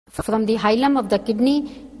From the hilum of the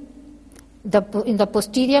kidney, in the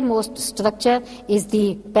posterior most structure is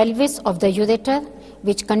the pelvis of the ureter,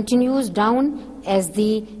 which continues down as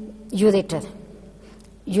the ureter.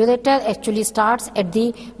 Ureter actually starts at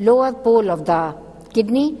the lower pole of the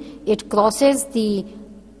kidney. It crosses the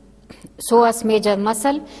psoas major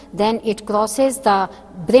muscle, then it crosses the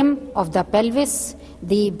brim of the pelvis,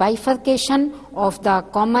 the bifurcation of the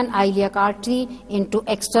common iliac artery into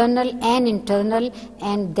external and internal,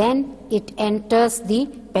 and then it enters the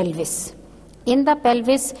pelvis. In the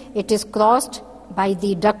pelvis, it is crossed by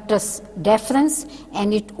the ductus deferens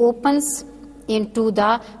and it opens into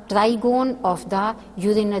the trigone of the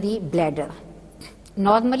urinary bladder.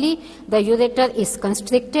 Normally, the ureter is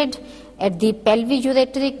constricted at the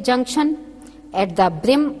pelviureteric junction, at the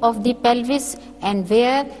brim of the pelvis, and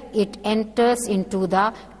where it enters into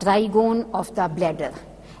the trigone of the bladder.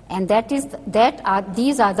 And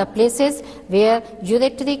these are the places where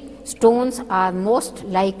ureteric stones are most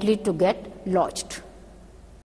likely to get lodged.